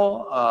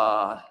说，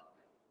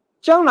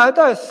将来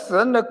在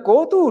神的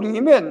国度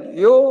里面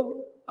有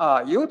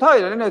犹太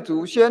人的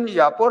祖先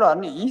亚伯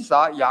兰、以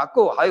撒、雅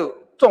各，还有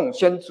众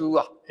先知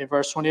啊。In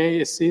verse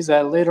 28, it says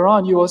that later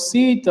on you will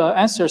see the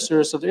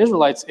ancestors of the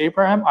Israelites,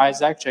 Abraham,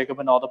 Isaac, Jacob,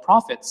 and all the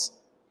prophets.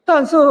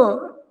 但是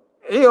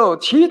也有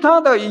其他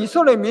的以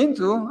色列民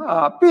族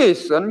被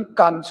神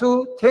赶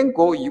出天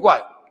国以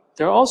外。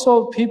There are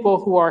also people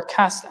who are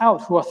cast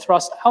out, who are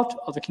thrust out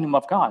of the kingdom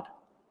of God.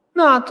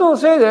 那这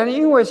些人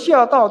因为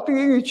下到地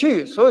狱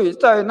去，所以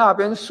在那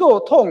边受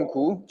痛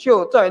苦，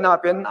就在那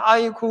边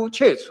哀哭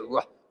切齿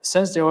啊。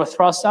Since they were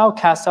thrust out,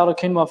 cast out of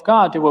the kingdom of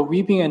God, they were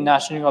weeping and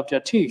gnashing of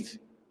their teeth.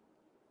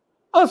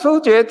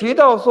 20节提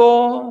到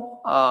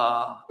说，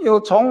有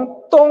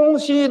从东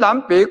西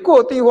南北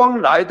各地方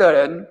来的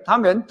人，他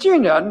们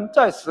竟然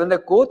在神的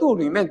国度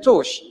里面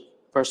坐席。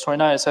Verse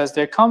 29, it says,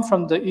 They come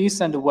from the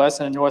east and the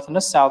west and the north and the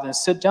south and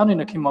sit down in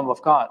the kingdom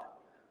of God.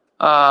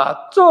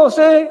 这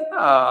些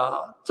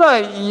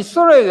在以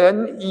色列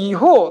人以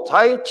后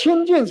才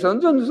亲近神、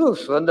认识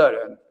神的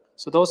人，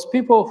 So those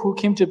people who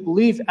came to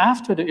believe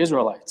after the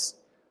Israelites,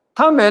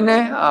 他们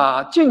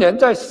呢，竟然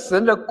在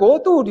神的国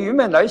度里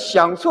面来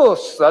享受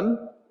神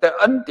的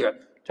恩典。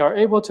 they are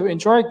able to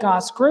enjoy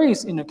God's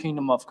grace in the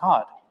kingdom of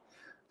God.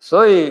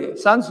 所以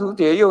30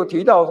节又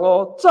提到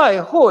说，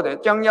在后的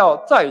将要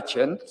在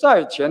前，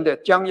在前的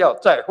将要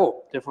在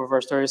后。 Therefore,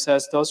 verse 30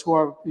 says, Those who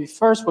are be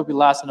first will be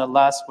last, and the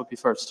last will be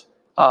first.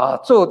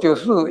 这就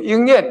是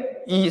应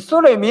验以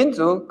色列民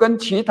族跟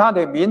其他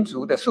的民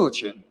族的事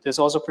情。 This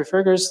also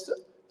prefigures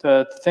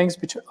the things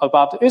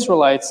about the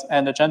Israelites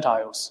and the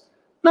Gentiles.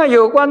 那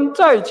有关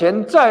在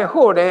前在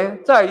后呢，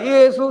在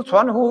耶稣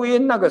传福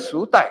音那个时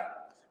代，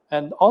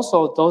 And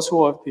also those who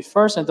will be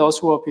first and those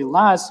who will be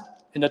last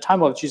in the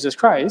time of Jesus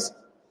Christ,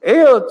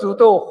 也有指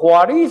的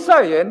法利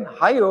赛人，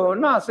还有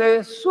那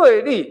些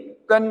税吏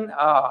跟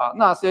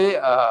那些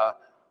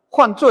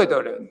犯罪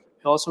的人。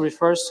 it also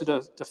refers to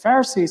the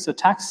Pharisees, the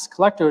tax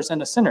collectors, and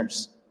the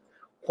sinners.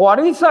 法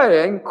利赛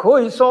人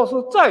可以说是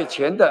在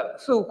前的，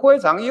是非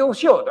常优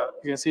秀的，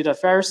 You can see the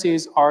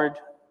Pharisees are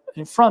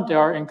in front, they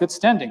are in good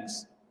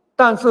standings.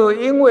 但是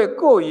因为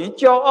过于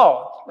骄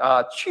傲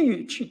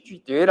拒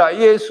绝了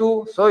耶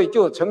稣，所以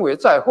就成为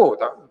在后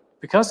的。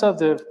 Because of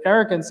the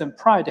arrogance and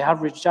pride, they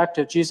have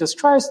rejected Jesus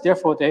Christ,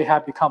 therefore they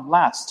have become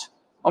last.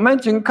 我们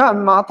请看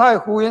马太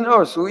福音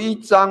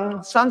21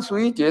章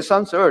31节、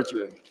32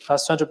节。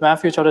 Let's turn to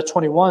Matthew chapter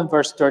 21,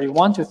 verse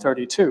 31 to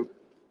 32.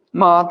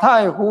 马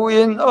太福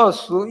音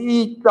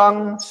21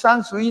章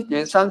31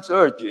节、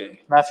32节。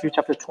 Matthew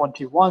chapter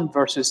 21,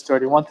 verses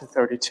 31 to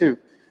 32.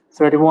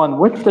 31,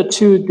 which of the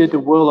two did the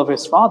will of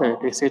his father?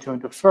 They say to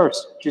him, the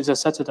first. Jesus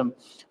said to them,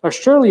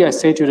 Surely I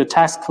say to you, the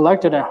tax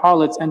collector and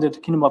harlots entered the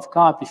kingdom of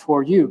God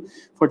before you.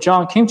 For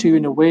John came to you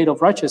in the way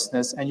of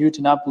righteousness, and you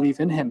did not believe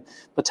in him.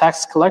 But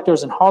tax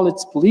collectors and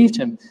harlots believed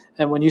him.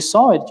 And when you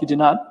saw it, you did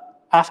not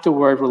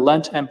afterward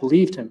relent and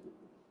believed him.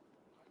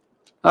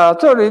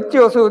 这里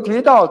就是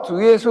提到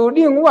主耶稣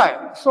另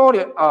外说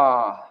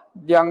了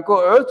两个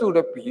儿子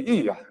的比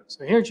喻啊。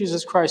 So here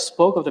Jesus Christ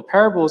spoke of the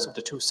parables of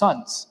the two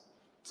sons.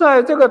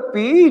 在这个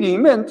比喻里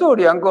面，这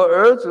两个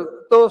儿子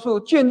都是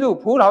进入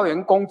葡萄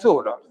园工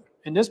作的。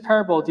 In this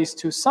parable, these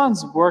two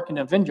sons work in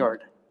a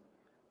vineyard.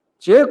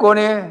 结果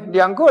呢，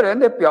两个人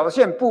的表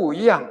现不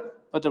一样。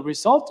 But the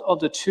result of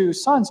the two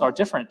sons are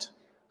different.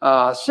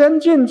 先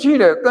进去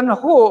的跟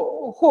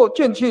后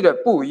进去的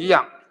不一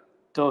样。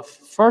 The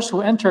first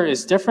who entered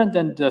is different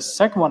than the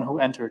second one who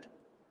entered.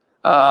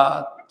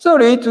 这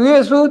里主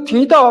耶稣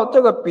提到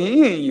这个比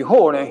喻以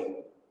后呢，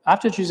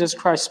 After Jesus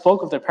Christ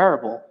spoke of the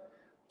parable,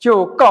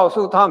 就告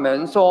诉他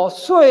们说，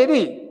税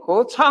吏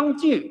和娼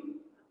妓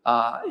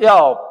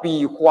要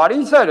比法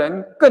利赛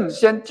人更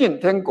先进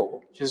天国。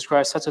 Jesus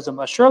Christ said to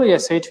them, Surely I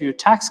say to you,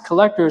 tax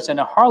collectors and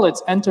the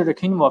harlots enter the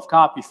kingdom of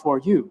God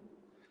before you.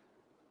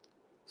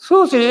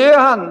 施洗约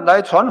翰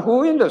来传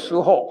福音的时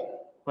候，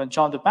 When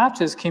John the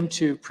Baptist came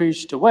to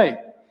preach the way,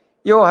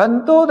 有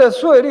很多的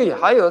税吏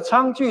还有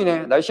娼妓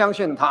呢来相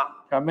信他，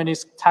 there are many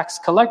tax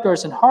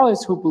collectors and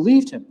harlots who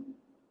believed him.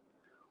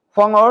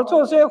 反而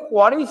这些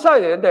法利赛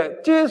人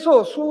的接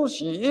受施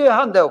洗约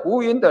翰的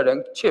福音的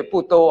人却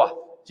不多啊。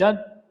 Yet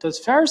the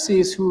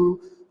Pharisees who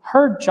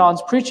heard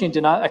John's preaching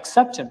did not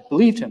accept him,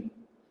 believed him.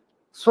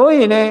 所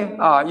以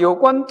呢，有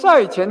关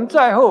在前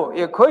在后，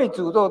也可以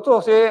指着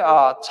这些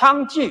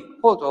娼妓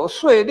或者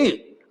税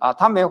吏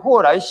他们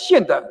后来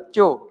信的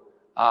就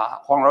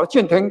反而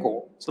进天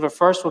国。 So the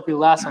first will be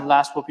last and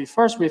last will be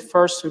first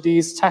refers to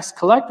these tax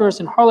collectors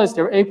and harlots.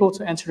 They were able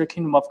to enter the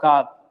kingdom of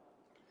God.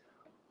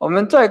 我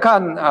们再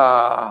看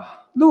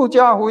路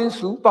加福音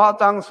18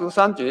章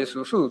13节、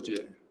14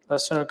节。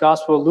 Let's turn to the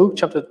Gospel of Luke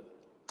chapter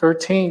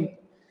 13.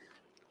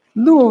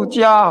 路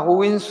加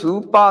福音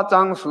18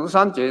章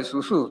13节、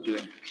14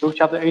节。 Luke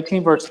chapter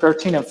 18, verse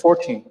 13 and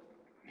 14.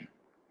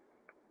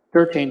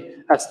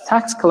 13. As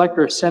tax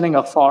collector standing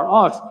afar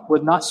off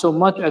would not so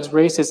much as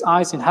raise his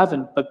eyes in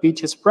heaven, but beat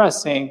his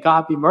breast, saying,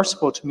 God be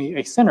merciful to me,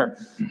 a sinner.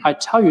 I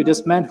tell you,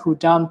 this man who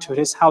down to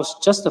his house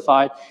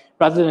justified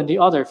rather than the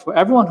other. For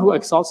everyone who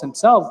exalts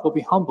himself will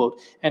be humbled,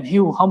 and he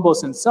who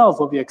humbles himself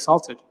will be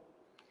exalted.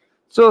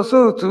 这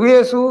是主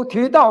耶稣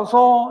提到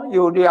说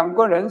有2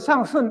个人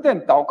上圣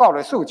殿祷告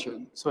的事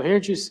情。So here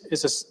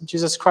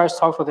Jesus Christ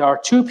talks about there are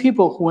 2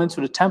 people who went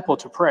to the temple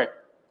to pray.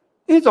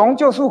 一种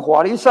就是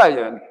法利赛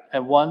人，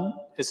 And one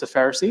is the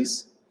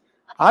Pharisees,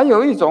 还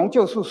有一种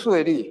就是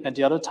税吏。 and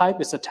the other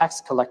type is the tax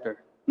collector.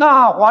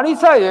 那法利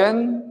赛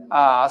人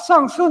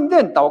上圣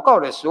殿祷告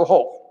的时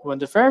候， When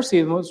the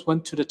Pharisees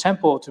went to the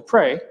temple to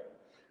pray,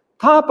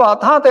 他把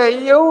他的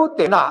优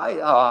点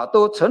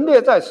都陈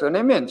列在神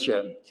的面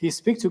前。 he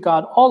speaks to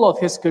God all of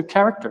his good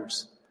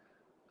characters.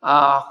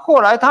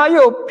 后来他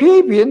又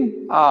批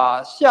评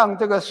像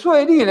这个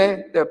税吏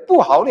呢的不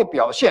好的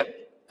表现。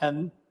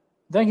 And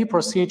then he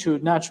proceeded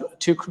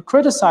to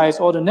criticize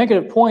all the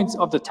negative points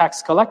of the tax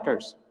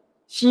collectors.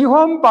 喜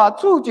欢把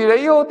自己的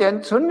优点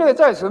陈列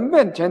在神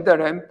面前的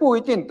人，不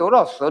一定得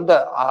到神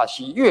的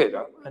喜悦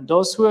的。 And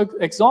those who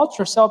exalt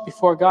yourself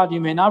before God,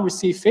 you may not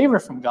receive favor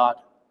from God.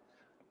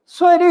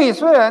 税吏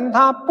虽然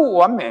他不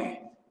完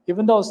美，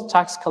 Even though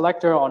tax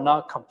collectors are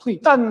not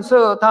complete, 但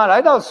是他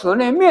来到神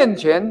的面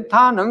前，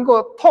他能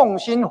够痛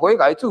心悔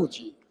改自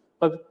己。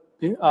 but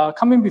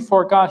coming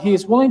before God, he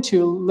is willing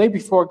to lay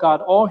before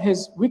God all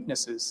his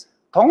weaknesses.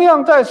 同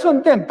样在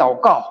圣殿祷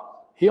告，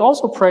 He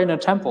also prayed in the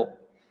temple.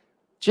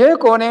 结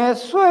果呢，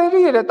税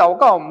吏的祷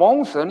告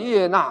蒙神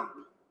悦纳，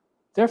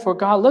 Therefore,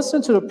 God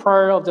listened to the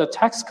prayer of the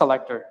tax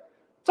collector.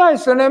 在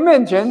神的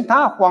面前，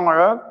他反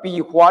而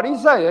比法利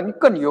赛人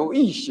更有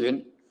义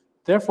行。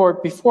 Therefore,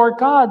 before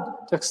God,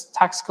 the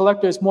tax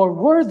collector is more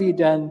worthy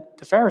than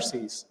the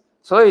Pharisees.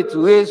 所以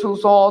主耶稣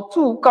说，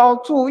自高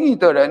自义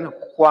的人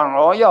反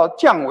而要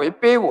降为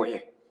卑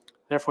微，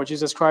 Therefore,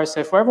 Jesus Christ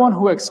said, For everyone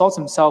who exalts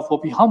himself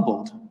will be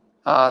humbled,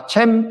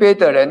 谦卑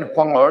的人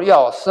反而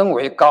要升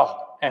为高。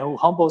 and who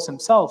humbles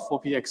himself will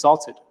be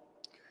exalted.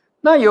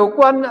 那有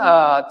关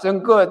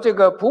整个这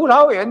个葡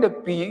萄园的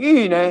比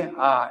喻呢，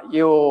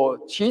有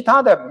其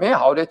他的美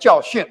好的教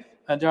训。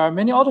 And there are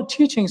many other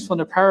teachings from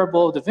the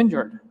parable of the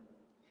vineyard.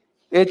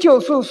 也就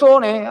是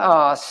说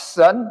呢，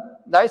神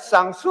来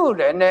赏赐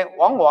人呢，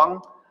往往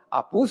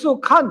不是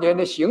看人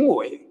的行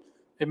为，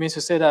 It means to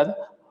say that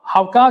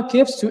how God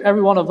gives to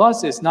every one of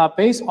us is not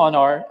based on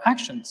our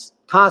actions.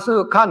 他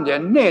是看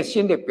人内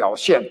心的表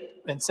现，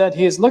 Instead,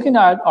 he is looking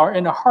at our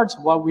inner hearts,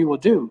 what we will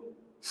do.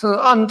 是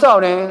按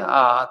照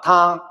呢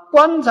他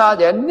观察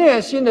人内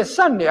心的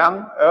善良，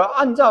而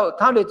按照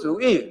他的旨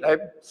意来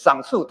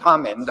赏赐他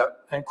们的。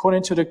 And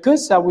according to the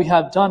goods that we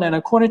have done and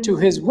according to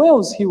his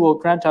wills, he will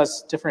grant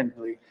us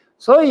differently.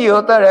 所以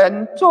有的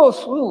人做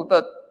事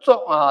的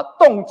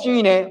动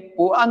机呢，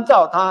不按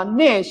照他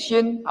内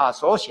心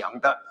所想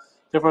的。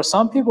 Therefore,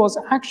 some people's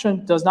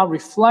action does not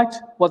reflect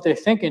what they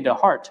think in their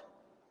heart.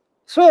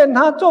 虽然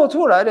他做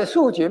出来的事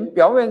情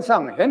表面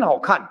上很好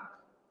看，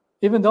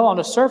 Even though on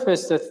the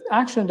surface, the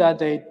action that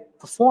they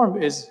perform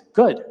is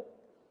good,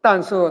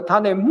 但是他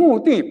的目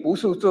的不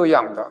是这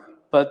样的。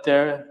 but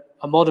their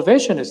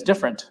motivation is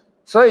different.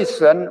 所以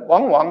神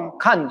往往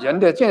看人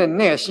的这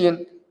内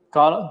心，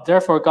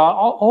 Therefore, God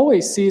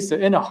always sees the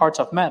inner hearts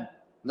of men.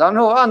 然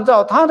后按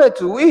照他的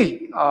主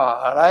意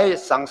来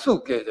赏赐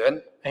给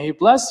人。 And he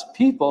blesses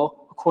people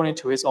according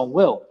to his own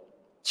will.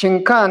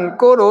 请看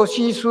哥罗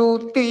西书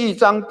第1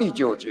章第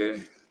9节。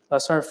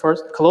 Let's start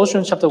first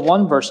Colossians chapter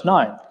 1, verse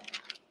 9.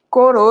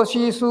 哥罗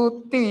西书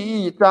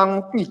第1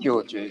章第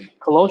9节。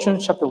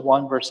 Colossians chapter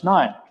 1, verse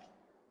 9.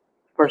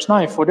 Verse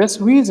 9, For this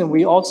reason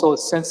we also,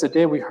 since the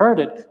day we heard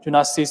it, do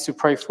not cease to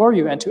pray for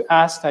you and to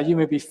ask that you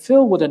may be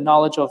filled with the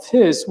knowledge of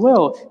his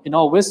will in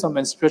all wisdom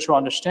and spiritual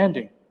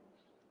understanding.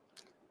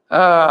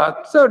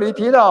 这里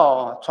提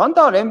到传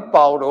道人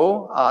保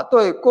罗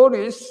对哥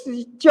罗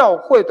西教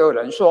会的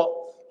人说，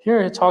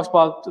 Here it talks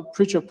about the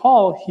preacher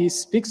Paul. He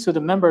speaks to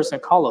the members in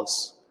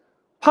Colossus.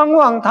 盼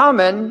望他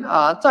们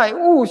在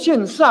悟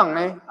性上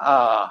呢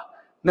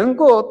能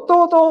够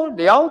多多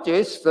了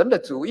解神的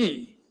旨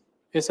意。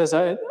 It says,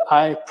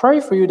 I pray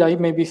for you that you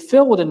may be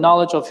filled with the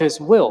knowledge of his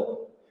will.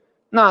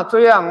 那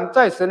这样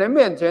在神的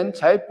面前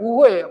才不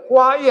会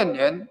发怨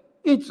言，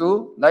一直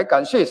来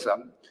感谢神。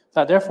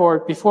 That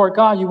therefore, before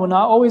God, you will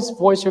not always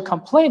voice your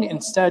complaint.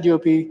 Instead, you'll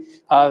be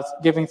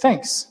giving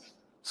thanks.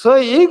 所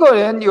以一个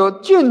人有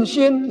尽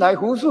心来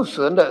服侍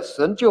神的，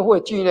神就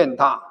会纪念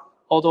他。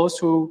 All those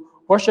who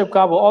worship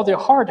God with all their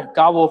heart,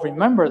 God will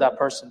remember that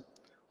person.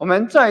 我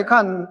们再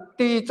看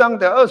第1章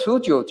的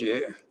29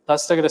节。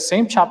 Let's look at the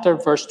same chapter,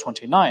 verse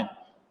 29.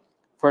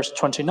 Verse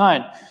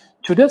 29.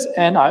 To this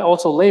end I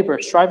also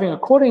labor, striving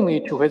accordingly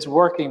to his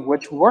working,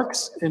 which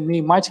works in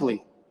me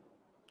mightily.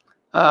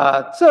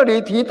 这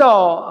里提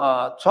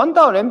到传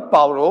道人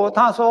保罗，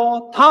他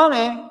说他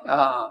呢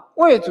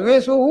为主耶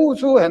稣付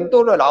出很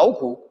多的劳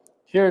苦。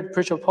 Here,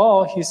 preacher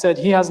Paul, he said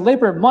he has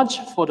labored much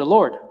for the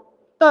Lord.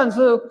 但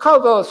是靠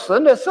着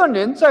神的圣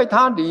灵在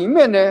他里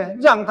面呢，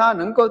让他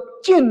能够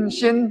尽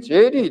心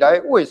竭力来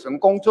为神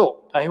工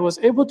作。 He was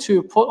able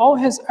to put all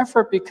his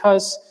effort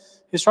because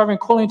he's striving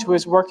according to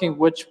his working,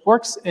 which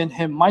works in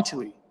him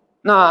mightily.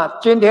 那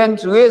今天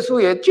主耶稣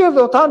也借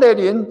着他的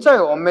灵，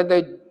在我们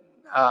的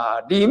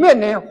里面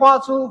呢，发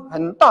出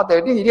很大的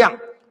力量。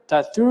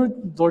that through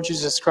Lord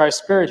Jesus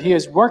Christ's Spirit, He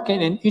is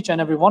working in each and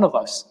every one of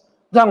us,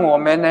 让我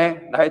们呢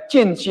来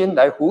尽心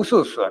来服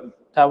侍神。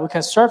 that we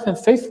can serve Him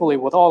faithfully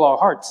with all our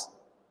hearts.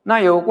 那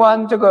有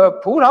关这个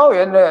葡萄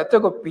园的这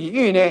个比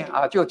喻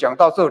呢，就讲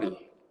到这里。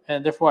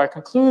 And therefore, I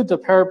conclude the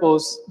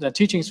parables, the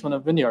teachings from the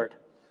vineyard.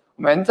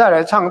 我们再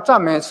来唱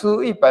赞美诗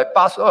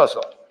182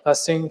首。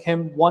 Let's sing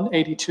hymn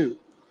 182.